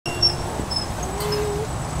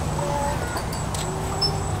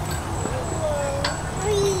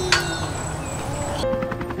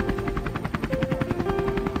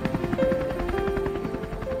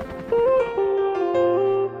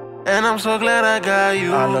I'm so glad I got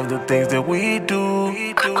you. I love the things that we do.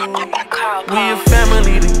 We a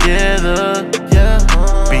family together.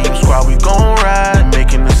 B.E.A.M squad, we gon' ride,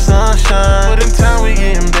 making the sun shine. But in time, we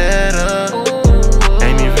getting better.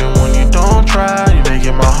 Ain't even when you don't try, you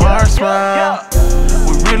making my heart smile.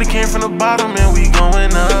 We really came from the bottom and we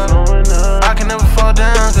going up. I can never fall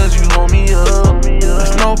down cause you hold me up.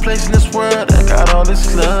 There's no place in this world that got all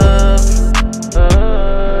this love.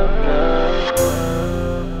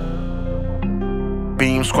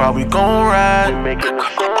 B.E.A.M squad, we gon' ride.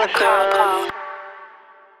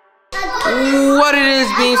 What it is,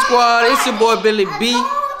 B.E.A.M squad? It's your boy Billy B,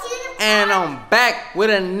 and I'm back with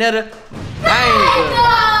another banger.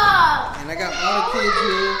 And I got all the kids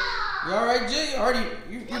here. You alright, Jay?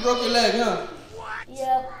 You broke your leg, huh?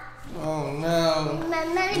 Yep. Oh no.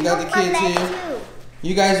 You got the kids here.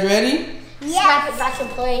 You guys ready? Yes. Back to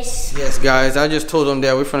place. Yes, guys. I just told them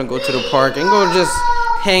that we're gonna go to the park and go just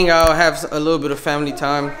hang out, have a little bit of family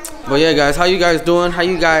time. But yeah, guys, how you guys doing? How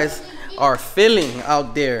you guys are feeling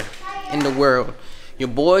out there in the world? Your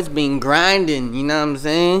boy's been grinding, you know what I'm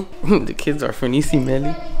saying? The kids are funny. You see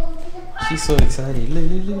Melly? She's so excited. Look.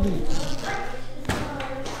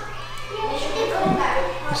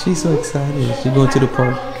 She's so excited. She's going to the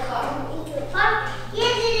park.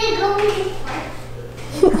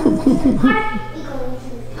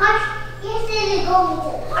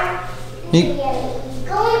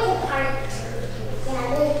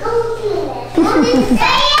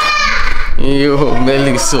 Yo,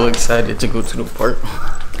 Melly's so excited to go to the park.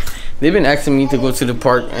 They've been asking me to go to the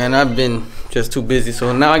park and I've been just too busy.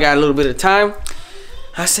 So now I got a little bit of time.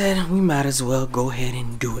 I said we might as well go ahead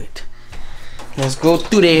and do it. Let's go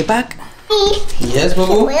to the park. Yes,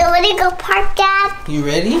 boo. We're ready to go park, Dad. You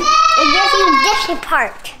ready? Yes, you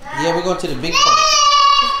park. Yeah, we're going to the big park.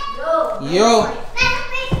 Yo.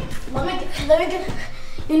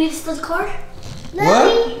 You need to start the car?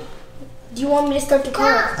 What? Do you want me to start the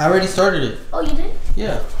car? I already started it. Oh, you did?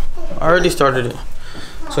 Yeah. I already started it.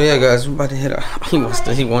 So yeah, guys, we're about to head out.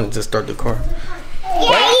 He wanted to start the car.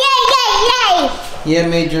 Yay! Yeah,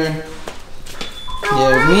 Major.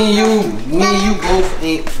 Yeah, me and you both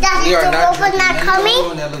ain't. We are not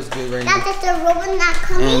coming. That looks good right now. That's the robot not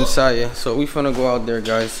coming. And Siah. So we finna go out there,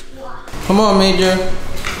 guys. Come on, Major.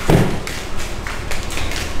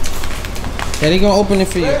 Daddy gonna open it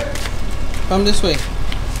for you. Come this way.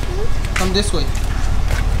 Come this way.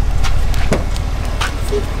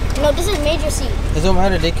 No, this is Major seat. It don't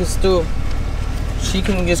matter. They can still. She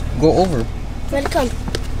can just go over. Let it come.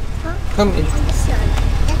 Come in.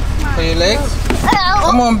 For your legs.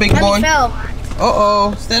 Come on, big boy.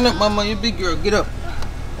 Uh-oh. Stand up, mama. You big girl. Get up.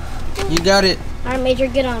 You got it. All right, Major,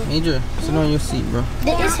 get on. Major, sit on your seat, bro.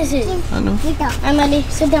 This is it. I know. I'm ready.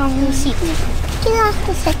 Sit down on your seat. Get off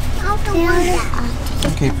the seat.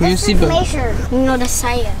 Okay, put your seat back. No, that's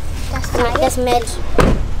Siah. That's Med.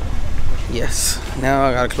 Yes. Now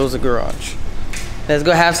I gotta close the garage. Let's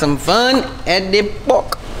go have some fun at the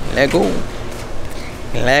park. Let go.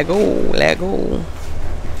 Let go. Let go.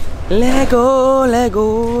 Let go. Let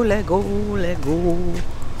go. Let go. Let go.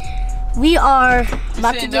 We are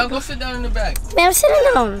about to go sit down in the back. Man, I'm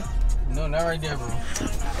sitting down. No, not right there, bro.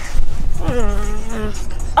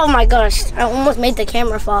 Oh my gosh, I almost made the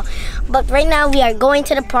camera fall. But right now we are going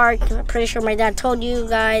to the park. I'm pretty sure my dad told you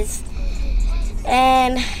guys.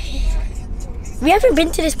 And we haven't been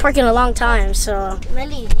to this park in a long time, so.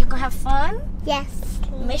 Really, you gonna have fun? Yes.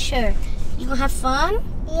 Make sure. You gonna have fun?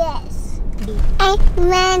 Yes. I'm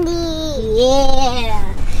ready.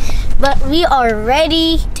 Yeah. But we are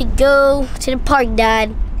ready to go to the park,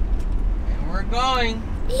 Dad. And we're going.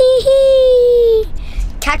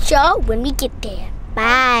 Catch y'all when we get there.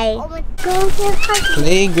 Bye. Go to the park.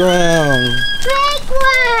 Playground.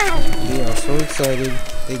 Playground. They are so excited.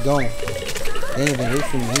 They gone. They ain't even wait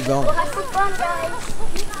for me. They gone. Have some fun, guys.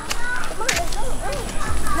 Come on, let's go.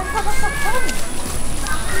 Let's have some fun.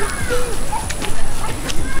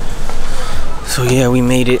 So yeah, we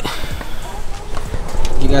made it.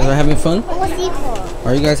 You guys are having fun? Oh,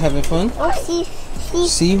 Are you guys having fun? oh,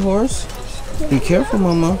 Seahorse? Be careful,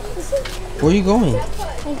 mama. Where are you going?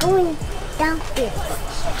 I'm going down there.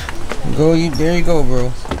 There you go,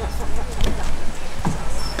 bro.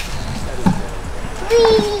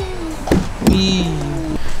 Whee!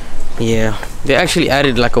 Yeah, they actually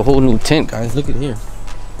added like a whole new tent, guys. Look at here.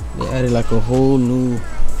 They added like a whole new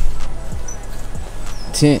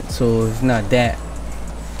tent, so it's not that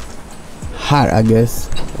hot, I guess.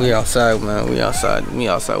 We outside, man. We outside. Me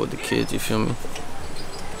outside with the kids, you feel me?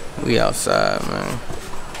 We outside, man.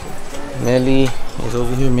 Melly is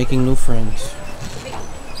over here making new friends.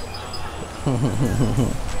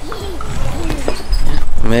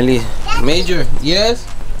 Melly Major, yes?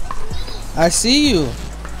 I see you.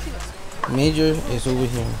 Major is over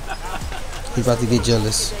here. He's about to get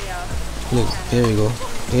jealous. Look, there you go.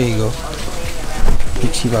 There you go.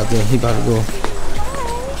 He about to go.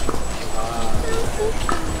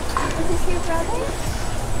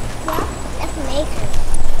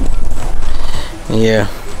 Yeah.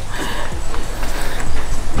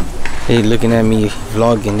 They looking at me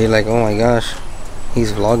vlogging. They're like, oh my gosh,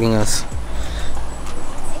 he's vlogging us.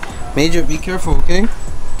 Major, be careful, okay?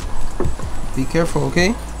 Be careful,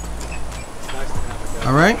 okay?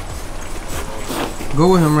 All right.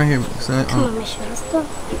 Go with him right here. Come on, Mission. Let's go.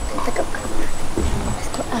 Let's go. Let's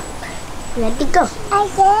go up. Ready, go. I'm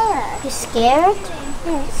scared. You scared?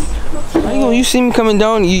 Yes. You see me coming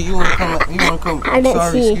down? You want to come up? You want to come? I didn't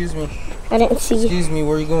Sorry, see. excuse me. I didn't see you. Excuse me,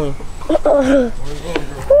 where are you going? Where are you going,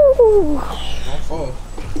 girl? Don't fall.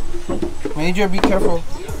 Major, be careful.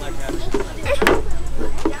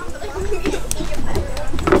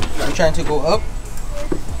 You trying to go up?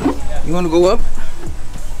 You want to go up?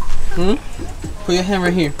 Put your hand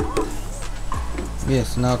right here.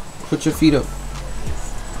 Yes, now put your feet up.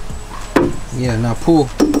 Yeah, now pull.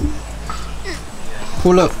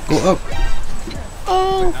 Pull up, go up.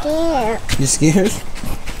 I'm scared. You scared?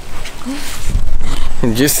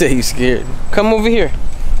 Just say you scared. Come over here.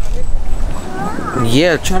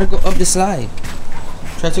 Yeah, try to go up the slide.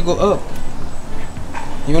 Try to go up.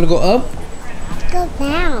 You want to go up? Go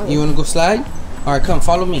down. You want to go slide? Alright, come,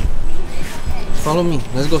 follow me. Follow me.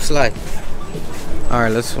 Let's go slide.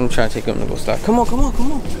 Alright, I'm trying to take him to go slide. Come on, come on,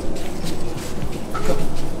 come on.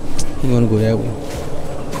 You want to go that way?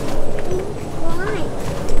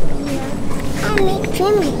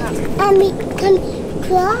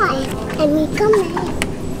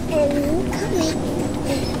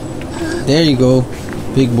 There you go,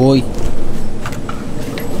 big boy.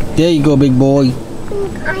 There you go, big boy.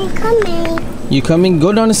 I'm coming. You coming?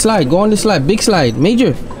 Go down the slide. Go on the slide. Big slide.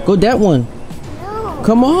 Major, go that one. No.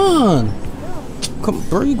 Come on. Come,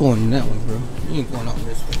 bro. You going that way, bro? You ain't going out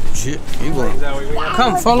this way. Shit. You going?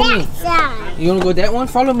 Come, follow me. You wanna go that one?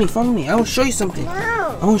 Follow me. Follow me. I want to show you something.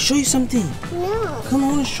 No. I want to show you something. No. Come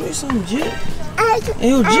on, I want to show you something, Jit. Hey,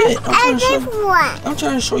 yo, Jit. I'm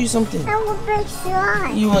trying to show you something. I want big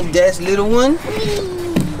slide. You want Dad's little one? I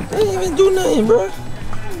ain't even do nothing, bro.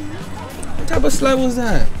 What type of slide was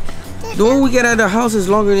that? The one we get out of the house is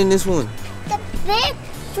longer than this one. The big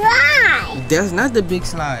slide. That's not the big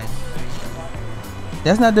slide.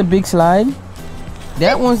 That's not the big slide.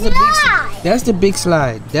 That one's the big slide. That's the big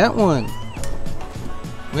slide. That one.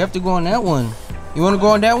 We have to go on that one. You want to go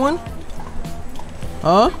on that one?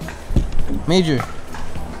 Huh? Major,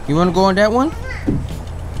 you want to go on that one?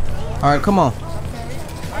 All right, come on.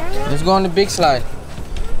 Let's go on the big slide.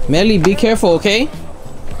 Melly, be careful, okay?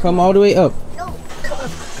 Come all the way up.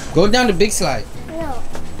 Go down the big slide. No.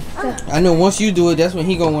 I know once you do it, that's when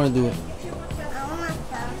he gonna want to do it.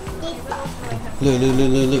 Look, look, look,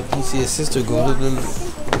 look, look. You see his sister go. Look, look,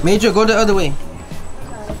 look. Major, go the other way.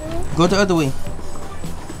 Go the other way.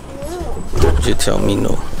 Just tell me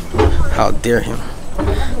no. How dare him?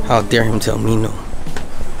 How dare him tell me no?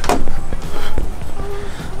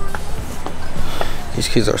 These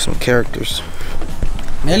kids are some characters.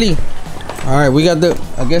 Melly. All right, we got the.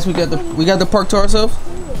 I guess we got the park to ourselves.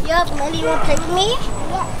 Yup, Melly, you want to take me?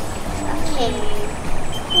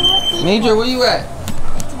 Okay. Major, where you at?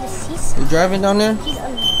 You driving down there? He's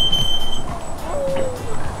on.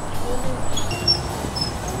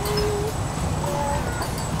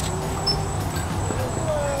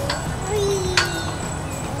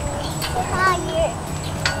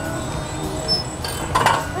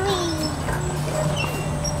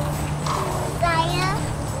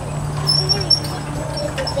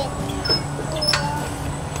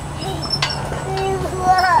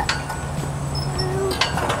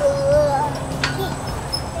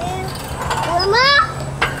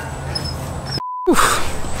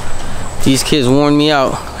 These kids warned me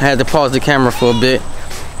out. I had to pause the camera for a bit.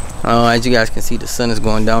 As you guys can see, the sun is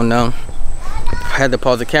going down now. I had to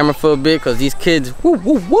pause the camera for a bit because these kids, woo,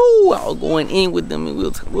 woo, woo, I was going in with them and we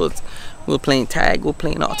were playing tag, we were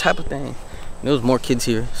playing all type of things. There was more kids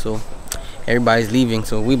here, so everybody's leaving,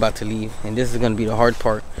 so we about to leave. And this is gonna be the hard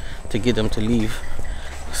part, to get them to leave.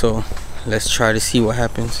 So let's try to see what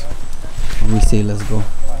happens. Let me say let's go.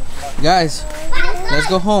 Guys, let's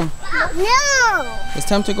go home. No. It's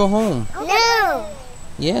time to go home. No.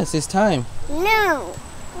 Yes, it's time. No.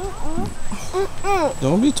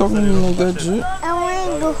 Don't be talking to me like that, shit. I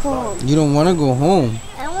want to go home. You don't want to go home.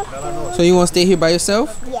 I want to go home. So you want to stay here by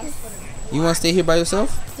yourself? Yes. You want to stay here by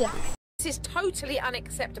yourself? Yeah. This is totally totally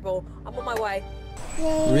unacceptable. I'm on my way.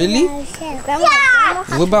 Really?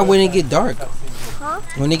 What about when it get dark? Huh?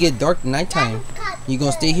 When it get dark nighttime, you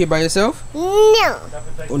gonna stay here by yourself? No.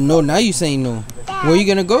 Oh no, now you saying no. Where you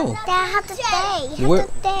gonna go? Dad, I have to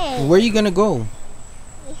stay. Where you gonna go?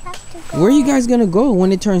 We have to go. Where you guys gonna go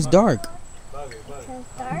when it turns dark?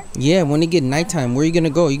 Dark? Yeah, when it get nighttime, where you gonna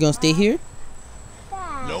go? You gonna stay here?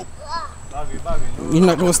 Nope. You're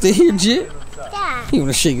not gonna stay here, Jit? Dad. He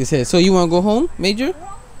wanna shake his head. So you wanna go home, Major?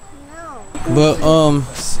 No. But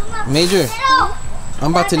Major,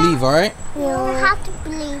 I'm about to leave. All right? You have to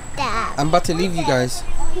believe that. I'm about to leave you guys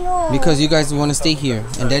No. because you guys want to stay here,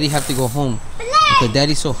 and Daddy have to go home because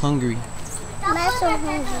Daddy's so hungry. I'm so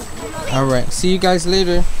hungry. All right. See you guys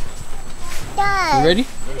later. Dad. You ready?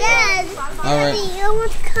 Dad. All right. Daddy, you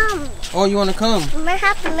want to come? Oh, you wanna come? Major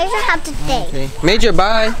have to stay. Okay. Major,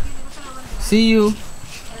 bye. See you.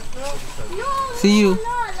 See you.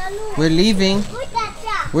 We're leaving.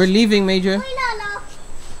 We're leaving, Major.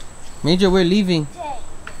 Major, we're leaving.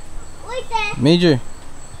 Major,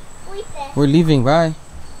 we're leaving. Bye.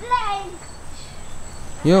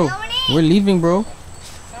 Yo, we're leaving, bro.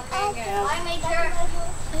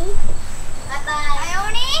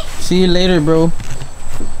 See you later, bro.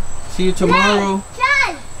 See you tomorrow.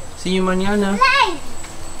 See you mañana.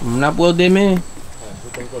 Una puedo man.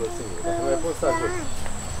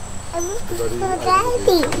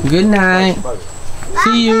 Good night.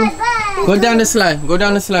 See you. Go down the slide. Go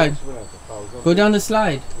down the slide. Go down the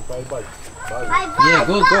slide. Yeah,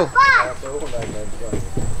 go.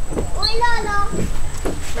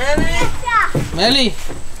 Melly.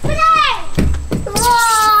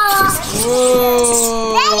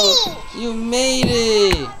 Whoa. You made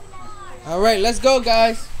it. All right, let's go,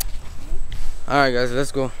 guys. All right, guys,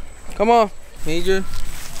 let's go. Come on, Major.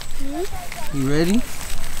 You ready?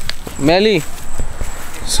 Melly.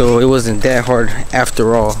 So it wasn't that hard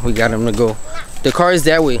after all. We got him to go. The car is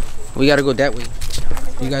that way. We gotta go that way.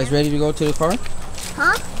 You guys ready to go to the car?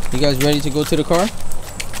 Huh? You guys ready to go to the car?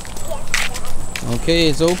 Okay,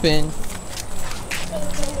 it's open.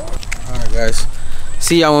 Alright, guys.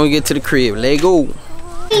 See y'all when we get to the crib. Let go.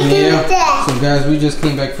 Yeah. So guys, we just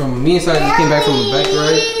came back from me and Siah just came back from a bike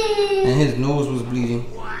ride and his nose was bleeding.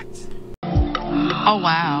 Oh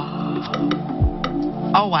wow.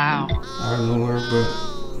 Oh wow. I don't know where, but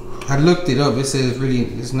I looked it up. It says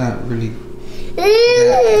it's not really that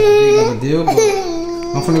big of a deal, but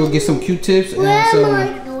I'm gonna go get some Q-tips and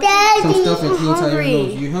some stuff and clean out your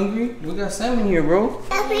nose. You hungry? We got salmon here, bro.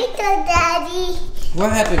 Daddy.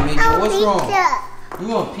 What happened, Major? What's wrong? Pizza. You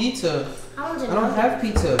want pizza? I don't have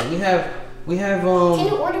pizza. We have Can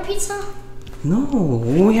you order pizza? No,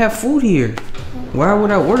 we have food here. Why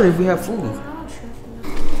would I order if we have food?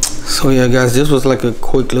 So yeah, guys, this was like a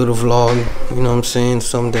quick little vlog. You know what I'm saying?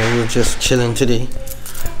 Something we're just chilling today.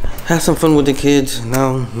 Had some fun with the kids.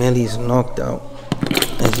 Now Melly's knocked out,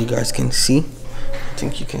 as you guys can see. I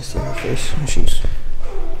think you can see her face.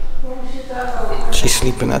 She's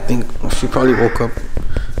sleeping. I think she probably woke up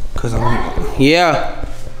because yeah.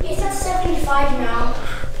 It's at 75 now.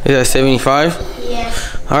 Is that 75? Yeah.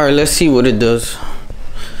 All right, let's see what it does.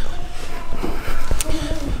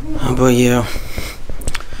 But yeah.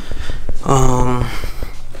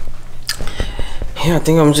 Yeah, I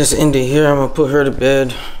think I'm just ending here. I'm gonna put her to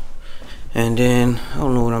bed, and then I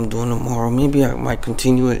don't know what I'm doing tomorrow. Maybe I might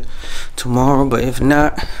continue it tomorrow, but if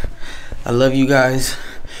not, I love you guys.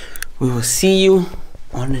 We will see you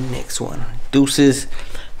on the next one. Deuces,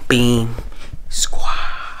 B.E.A.M Squad.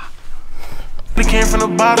 We came from the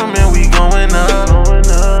bottom and we going up.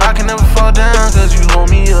 I can never fall down cause you hold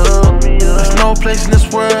me up. There's no place in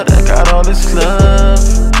this world that got all this love.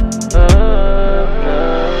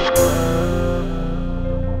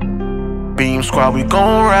 B.E.A.M Squad, we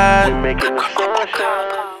gon' ride.